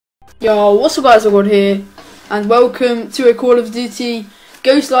Yo, what's up guys, TobGod here, and welcome to a Call of Duty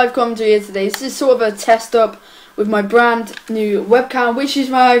Ghost Live commentary here today. This is sort of a test up with my brand new webcam, which is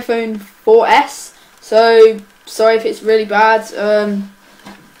my iPhone 4S, so sorry if it's really bad, and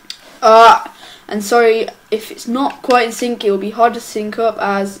sorry if it's not quite in sync. It will be hard to sync up,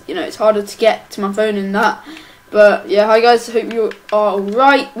 as you know, it's harder to get to my phone and that. But yeah, hi guys, hope you are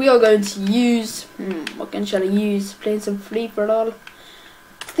alright. We are going to use, what gun shall I use? Playing some free for all.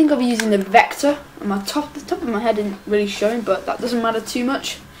 I think I'll be using the Vector, and the top of my head isn't really showing, but that doesn't matter too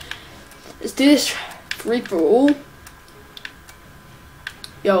much. Let's do this free for all.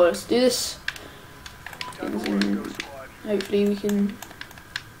 Yo, let's do this. Hopefully we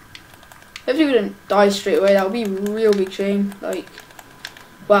don't die straight away. That would be a real big shame. Like,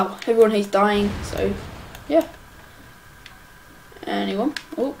 wow, everyone hates dying, so yeah. Anyone?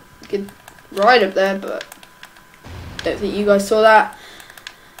 Oh, good right up there, but don't think you guys saw that.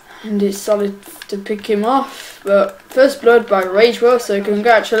 And it's solid to pick him off. But first blood by Rage Will, so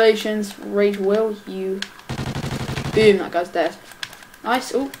congratulations, Rage Will. You boom, that guy's dead.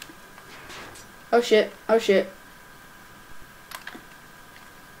 Nice. Oh. Oh shit. Oh shit.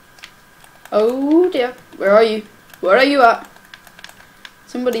 Oh dear. Where are you? Where are you at?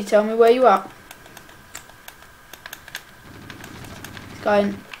 Somebody tell me where you at. This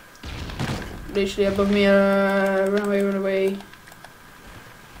guy literally above me. Run away, run away.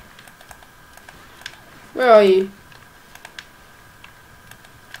 Where are you?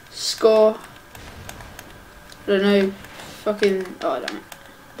 Score. I don't know. Fucking. Oh, damn it.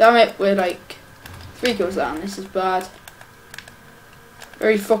 Damn it, we're like 3 kills down. This is bad.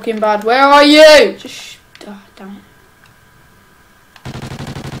 Very fucking bad. Where are you? Just. Oh, damn it.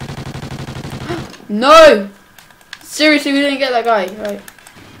 No! Seriously, we didn't get that guy. Right.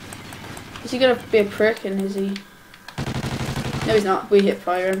 Is he gonna be a prick? And is he. No, he's not. We hit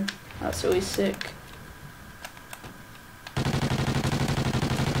fire him. That's always sick.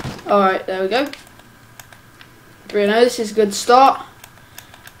 Alright, there we go. 3-0, this is a good start.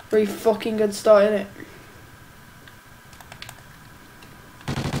 Very fucking good start, isn't it?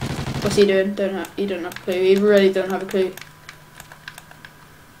 What's he doing? He don't have a clue. He really don't have a clue.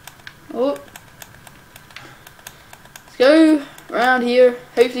 Oh. Let's go around here.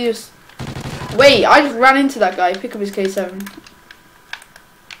 Hopefully just... Wait, I just ran into that guy. Pick up his K7.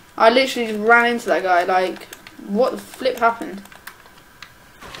 I literally just ran into that guy. Like, what the flip happened?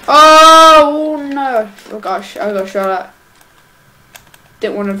 Oh no! Oh gosh, I got shot at.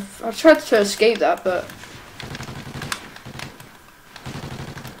 Didn't want to. I tried to escape that, but.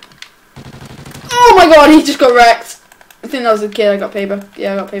 Oh my god, he just got wrecked. I think that was the kid. I got payback.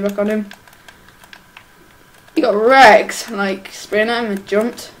 Yeah, I got payback on him. He got wrecked. Like, spraying at him and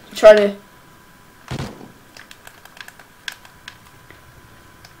jumped. Tried to.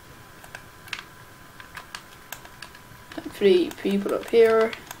 Hopefully, people up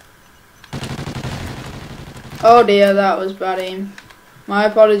here. Oh dear, that was bad aim. My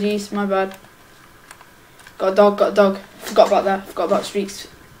apologies, my bad. Got a dog, got a dog. Forgot about that, forgot about streaks.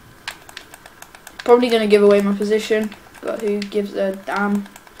 Probably going to give away my position, but who gives a damn.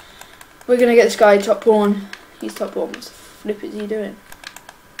 We're going to get this guy top pawn. He's top pawn. What the flip is he doing?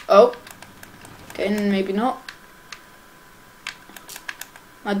 Oh. Okay, maybe not.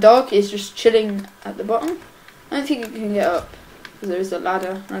 My dog is just chilling at the bottom. I don't think he can get up, because there is a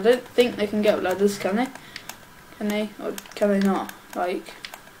ladder. And I don't think they can get up ladders, can they? Can they? Or can they not? Like.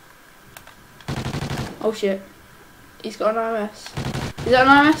 Oh shit. He's got an IMS. Is that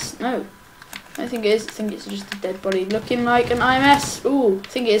an IMS? No. I don't think it is. I think it's just a dead body looking like an IMS. Ooh, I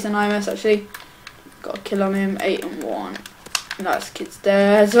think it is an IMS actually. Got a kill on him. 8-1. That's kid's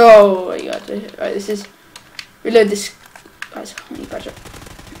dead. Oh, you got to. Right, this is. Reload this. Guys, I need badge up.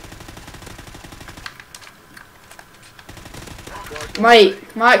 Mate,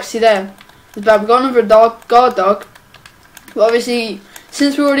 my accuracy there. It's bad. We've got another guard dog. But obviously,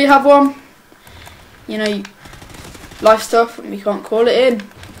 since we already have one, you know, life stuff, we can't call it in.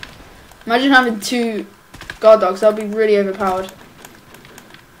 Imagine having 2 guard dogs. That would be really overpowered.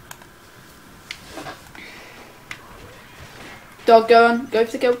 Dog gun. Go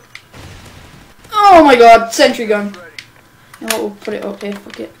for the kill. Oh my god. Sentry gun. You know what, we'll put it up here.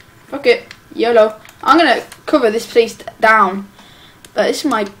 Fuck it. Fuck it. YOLO. I'm going to cover this place down. But this is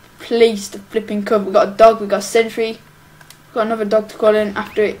my place to flipping cover. We've got a dog, we've got a sentry, we've got another dog to call in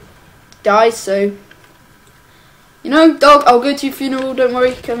after it dies, so you know, dog, I'll go to your funeral, don't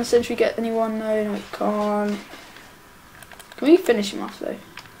worry. Can the sentry get anyone? No, it can't. Can we finish him off though?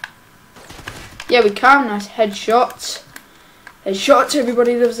 Yeah, we can. Nice headshot. Headshot,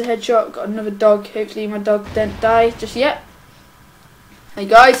 everybody loves a headshot. Got another dog, hopefully my dog didn't die just yet. Hey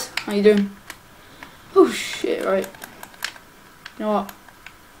guys, how you doing? Oh shit, right. You know what?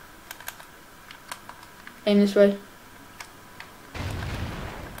 Aim this way.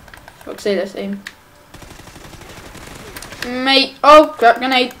 Fuck's sake, let's aim. Mate, oh crap,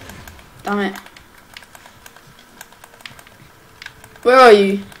 grenade. Damn it. Where are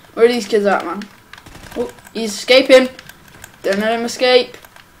you? Where are these kids at, man? Oh, he's escaping. Don't let him escape.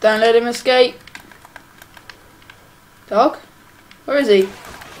 Don't let him escape. Dog? Where is he?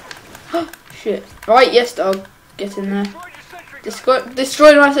 Shit. Right, yes, dog. Get in there.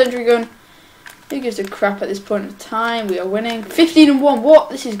 Destroyed my sentry gun. Who gives a crap at this point of time? We are winning. 15-1.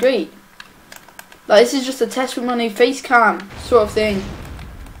 What? This is great. Like, this is just a test with my new face cam sort of thing.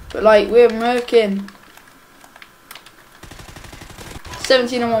 But, like, we're murking.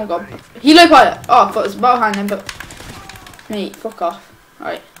 17-1. God. Helo pilot. Oh, I thought it was about behind them, but... Mate, fuck off.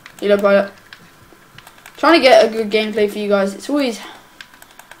 Alright. Helo pilot. Trying to get a good gameplay for you guys. It's always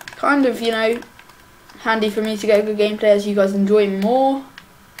kind of, you know, handy for me to get a good gameplay as you guys enjoy more.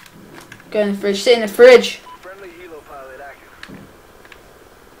 Go in the fridge. Sit in the fridge. Friendly helo pilot active.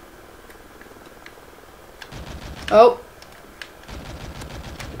 Oh.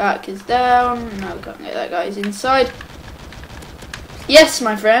 That kid's down. No, we can't get that guy. He's inside. Yes,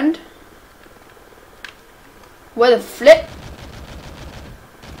 my friend. Where the flip?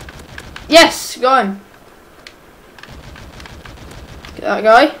 Yes, go on. Get that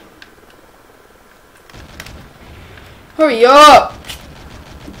guy. Hurry up!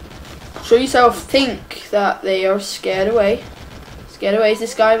 Show yourself. Think that they are scared away. Scared away. Is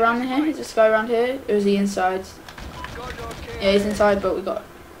this guy around here? Is this guy around here? Or is he inside? Yeah, he's inside, but we got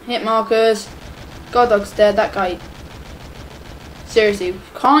hit markers. God dog's dead. That guy. Seriously,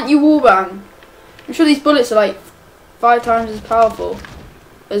 can't you wallbang? I'm sure these bullets are like 5 times as powerful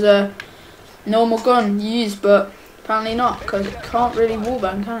as a normal gun used, but apparently not, because it can't really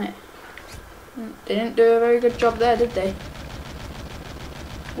wallbang, can it? They didn't do a very good job there, did they?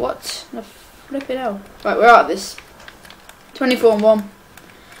 What the flipping hell? Right, we're at this. 24-1.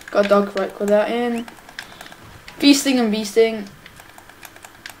 Got a dog, right, put that in. Feasting and beasting.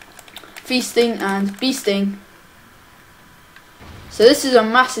 Feasting and beasting. So this is a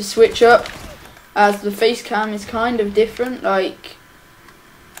massive switch up, as the face cam is kind of different. Like,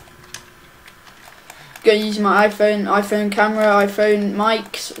 gonna use my iPhone camera, iPhone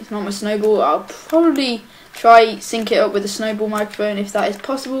mic. It's not my snowball. I'll probably try sync it up with a snowball microphone if that is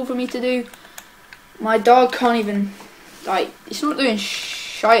possible for me to do. My dog can't even, like, it's not doing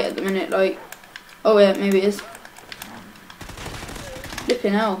shite at the minute. Like, oh yeah, maybe it is.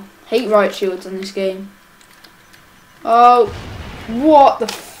 Flipping hell. Hate riot shields on this game. Oh, what the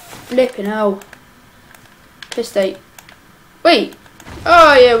flipping hell. Piss state. Wait.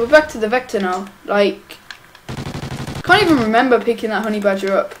 Oh yeah, we're back to the Vector now. Like, can't even remember picking that honey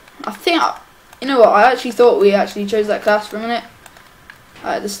badger up. I think, you know what, I actually thought we actually chose that class for a minute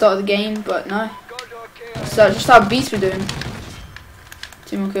at the start of the game, but no. So just how beast we're doing.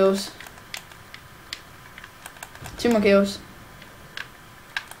 2 more kills. 2 more kills.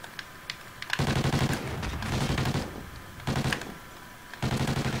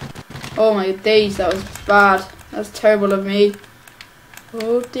 Oh my days, that was bad. That was terrible of me.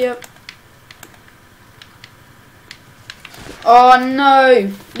 Oh dear. Oh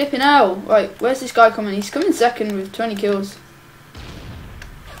no! Flipping hell. Right, where's this guy coming? He's coming second with 20 kills.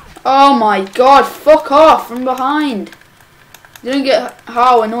 Oh my god, fuck off from behind. You don't get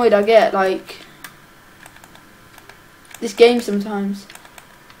how annoyed I get, like, this game sometimes.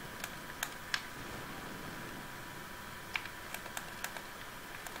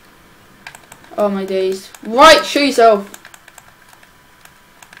 Oh my days. Right, show yourself.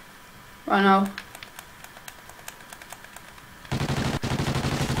 Right now.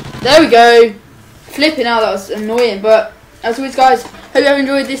 There we go. Flipping out, that was annoying. But as always, guys, hope you have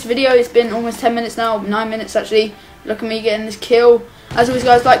enjoyed this video. It's been almost 10 minutes now, 9 minutes actually. Look at me getting this kill. As always,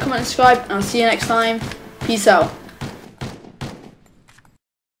 guys, like, comment, and subscribe, and I'll see you next time. Peace out.